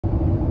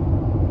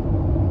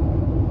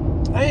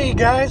Hey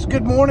guys,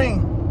 good morning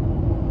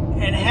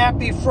and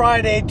happy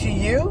Friday to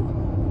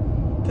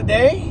you.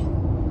 Today,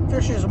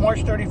 officially is March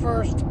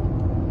 31st,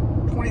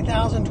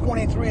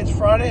 2023. It's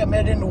Friday. I'm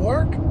heading into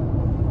work.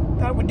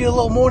 Thought we'd do a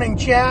little morning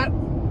chat.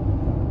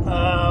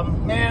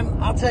 Man,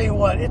 I'll tell you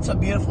what, it's a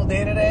beautiful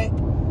day today.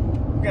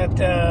 We've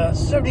got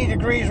 70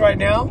 degrees right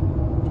now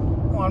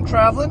while I'm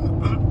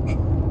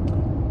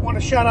traveling. Want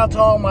to shout out to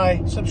all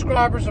my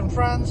subscribers and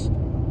friends.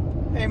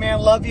 Hey man,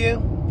 love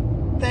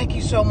you. Thank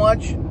you so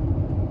much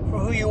for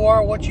who you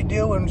are, what you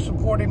do, and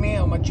supporting me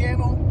on my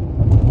channel.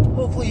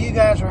 Hopefully you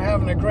guys are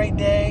having a great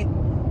day.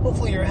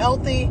 Hopefully you're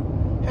healthy,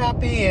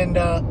 happy, and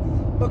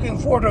looking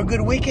forward to a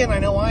good weekend. I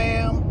know I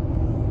am.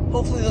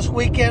 Hopefully this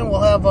weekend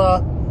we'll have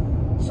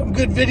some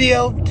good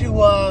video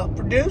to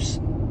produce.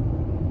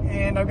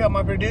 And I've got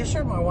my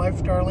producer, my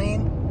wife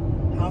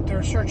Darlene, out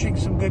there searching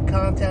some good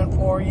content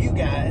for you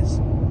guys.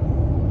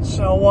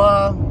 So,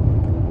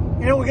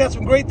 you know, we got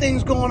some great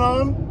things going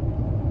on.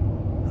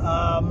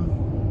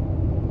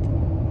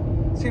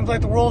 Seems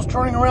like the world's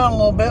turning around a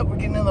little bit. We're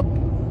getting in the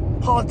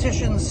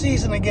politician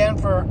season again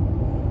for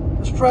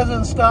this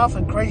president stuff,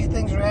 and crazy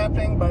things are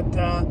happening. But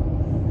I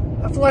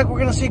feel like we're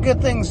going to see good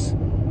things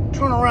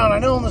turn around. I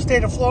know in the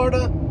state of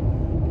Florida,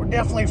 we're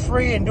definitely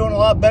free and doing a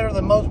lot better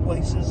than most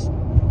places.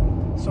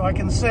 So I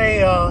can say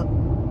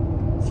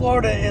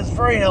Florida is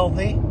very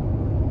healthy.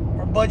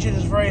 Our budget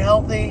is very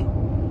healthy.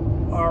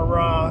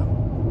 Our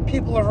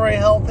people are very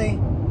healthy.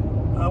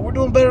 We're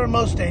doing better in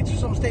most states. There's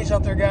some states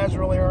out there, guys,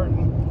 really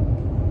hurting.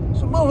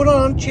 So moving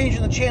on,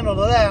 changing the channel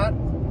to that.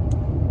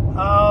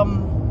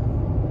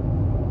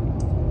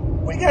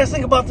 What do you guys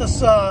think about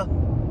this open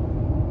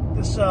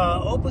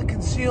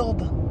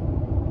concealed?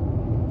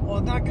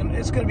 Well,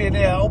 it's going to be an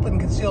open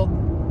concealed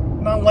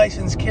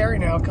non-licensed carry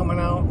now coming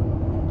out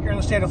here in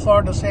the state of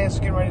Florida. DeSantis is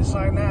getting ready to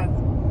sign that.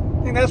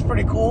 I think that's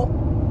pretty cool.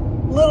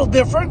 A little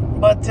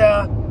different, but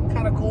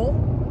kind of cool.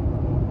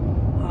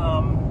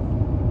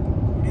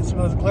 Get some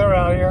of this glare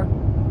out of here.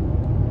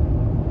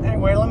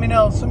 Anyway, let me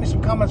know. Send me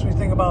some comments what you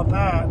think about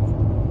that.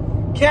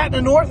 Cat in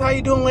the North, how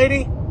you doing,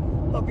 lady?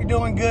 Hope you're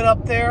doing good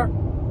up there.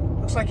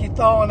 Looks like you're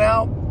thawing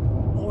out.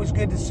 Always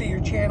good to see your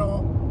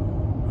channel.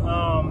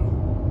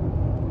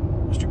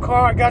 Mr.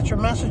 Carr, I got your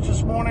message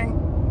this morning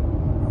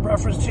in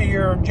reference to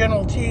your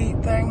General T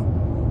thing.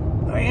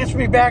 Answer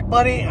me back,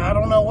 buddy. I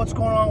don't know what's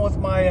going on with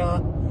my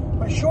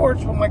my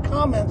shorts, but my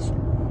comments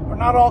are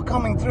not all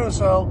coming through.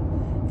 So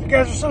if you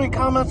guys are sending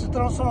comments to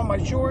throw some of my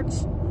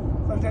shorts,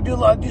 I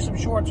do some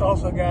shorts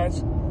also,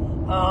 guys.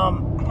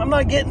 I'm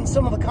not getting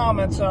some of the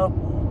comments, so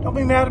don't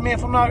be mad at me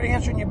if I'm not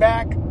answering you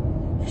back.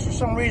 Just for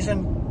some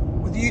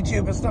reason with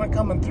YouTube, it's not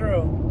coming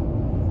through.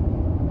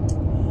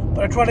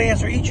 But I try to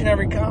answer each and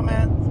every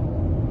comment.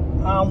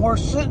 We're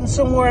sitting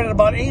somewhere at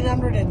about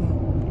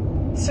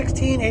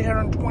 816,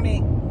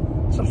 820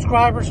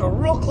 subscribers, so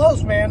real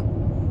close, man,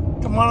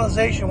 to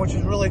monetization, which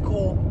is really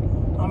cool.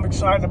 I'm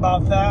excited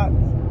about that.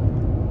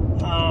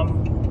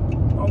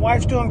 My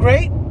wife's doing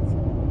great.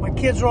 My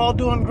kids are all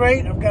doing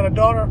great. I've got a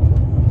daughter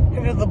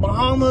headed to the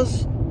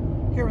Bahamas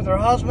here with her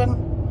husband.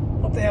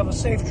 Hope they have a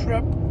safe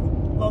trip.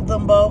 Love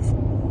them both.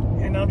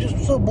 And I'm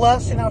just so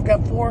blessed. You know, I've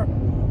got 4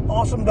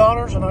 awesome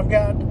daughters, and I've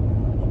got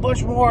a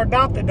bunch more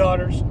adopted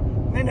daughters.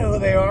 They know who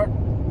they are.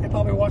 They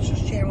probably watch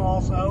this channel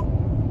also.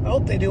 I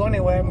hope they do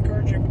anyway. I'm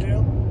encouraging them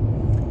to.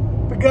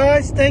 But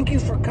guys, thank you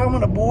for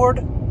coming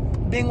aboard,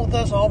 being with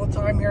us all the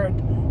time here at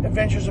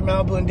Adventures of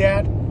Malibu and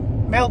Dad.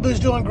 Malibu's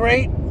doing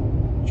great.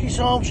 She's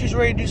home. She's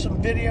ready to do some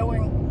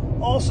videoing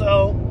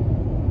also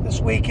this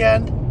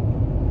weekend.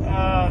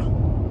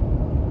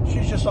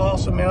 She's just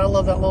awesome, man. I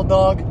love that little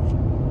dog.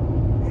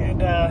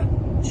 And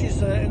she's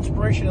the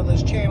inspiration of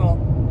this channel.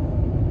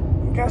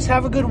 You guys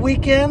have a good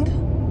weekend.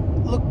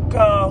 Look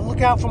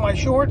out for my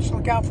shorts.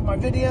 Look out for my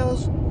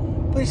videos.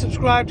 Please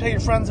subscribe. Tell your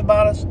friends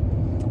about us.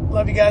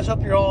 Love you guys.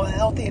 Hope you're all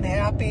healthy and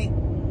happy.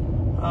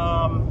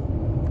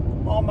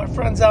 All my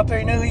friends out there,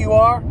 you know who you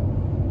are.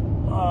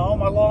 All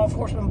my law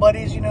enforcement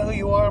buddies, you know who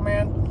you are,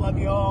 man. Love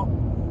you all.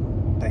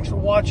 Thanks for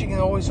watching and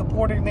always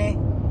supporting me.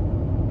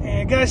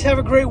 And guys, have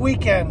a great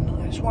weekend.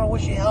 I just want to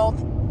wish you health,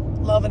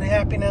 love, and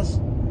happiness.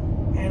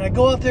 And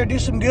go out there, do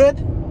some good.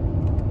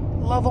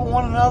 Love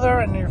one another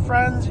and your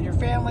friends and your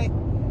family.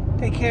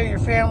 Take care of your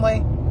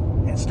family.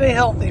 And stay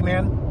healthy,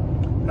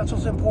 man. That's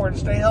what's important.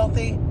 Stay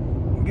healthy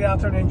and get out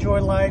there and enjoy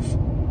life.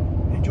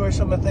 Enjoy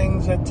some of the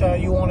things that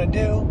you want to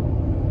do.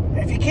 And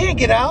if you can't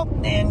get out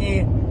and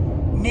you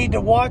need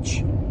to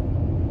watch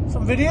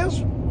some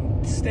videos,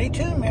 stay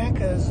tuned, man,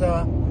 because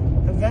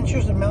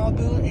Adventures in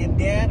Malibu and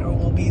Dad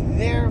will be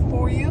there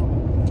for you,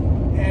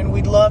 and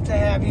we'd love to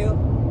have you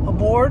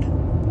aboard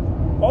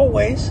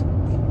always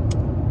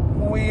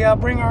when we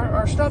bring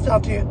our stuff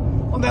out to you.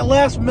 On that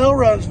last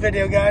Melrose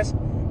video, guys,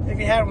 if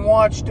you haven't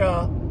watched,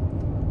 John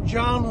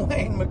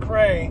Wayne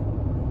McCrae,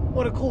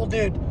 what a cool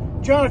dude.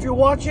 John, if you're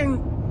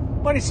watching,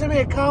 buddy, send me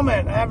a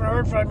comment. I haven't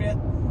heard from you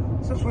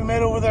since we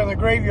met over there in the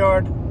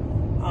graveyard.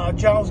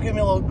 John was giving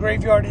me a little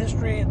graveyard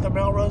history at the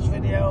Melrose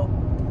video.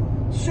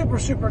 Super,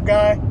 super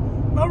guy.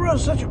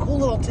 Melrose is such a cool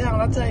little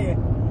town, I tell you.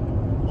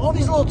 all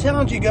these little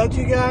towns you go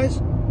to,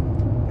 guys,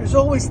 there's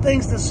always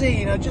things to see.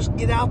 You know, just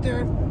get out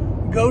there,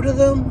 go to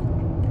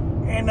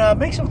them, and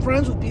make some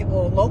friends with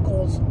people,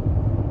 locals.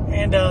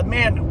 And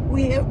man,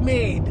 we have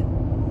made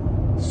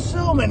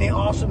so many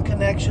awesome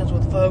connections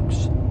with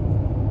folks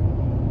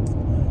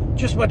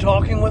just by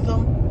talking with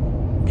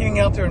them, getting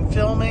out there and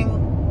filming.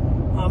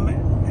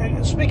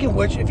 And speaking of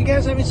which, if you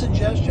guys have any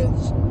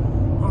suggestions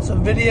on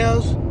some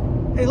videos,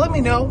 hey, let me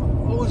know.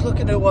 I'm always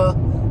looking to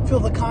fill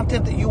the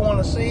content that you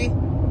want to see.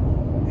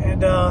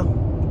 And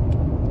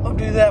I'll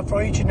do that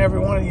for each and every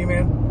one of you,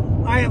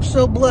 man. I am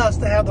so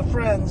blessed to have the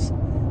friends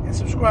and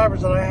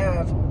subscribers that I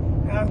have.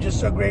 And I'm just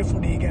so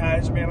grateful to you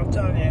guys, man. I'm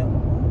telling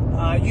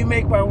you. You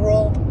make my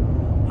world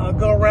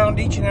go around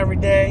each and every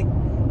day.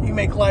 You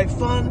make life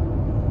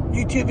fun.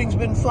 YouTubing's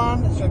been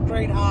fun. It's a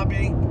great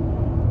hobby.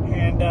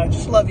 And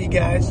just love you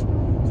guys.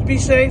 So be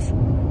safe.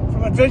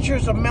 From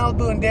Adventures of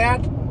Malibu and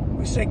Dad,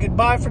 we say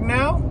goodbye for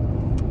now.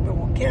 But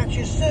we'll catch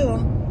you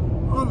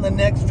soon on the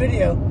next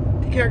video.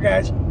 Take care,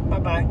 guys.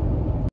 Bye-bye.